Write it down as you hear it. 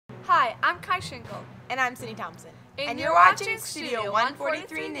Hi, I'm Kai Schinkel. And I'm Sydney Thompson. And you're watching Studio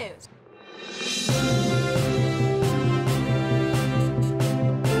 143 News.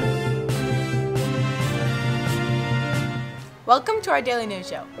 Welcome to our daily news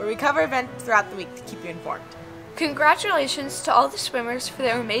show, where we cover events throughout the week to keep you informed. Congratulations to all the swimmers for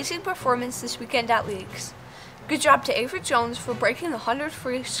their amazing performance this weekend at Leagues. Good job to Avery Jones for breaking the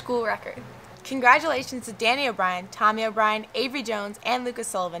 100-free school record. Congratulations to Danny O'Brien, Tommy O'Brien, Avery Jones, and Lucas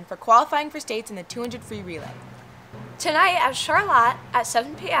Sullivan for qualifying for states in the 200 free relay. Tonight at Charlotte at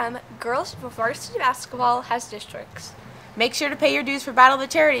 7 p.m., girls varsity basketball has districts. Make sure to pay your dues for Battle of the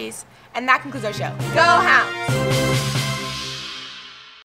Charities. And that concludes our show. Go Hounds!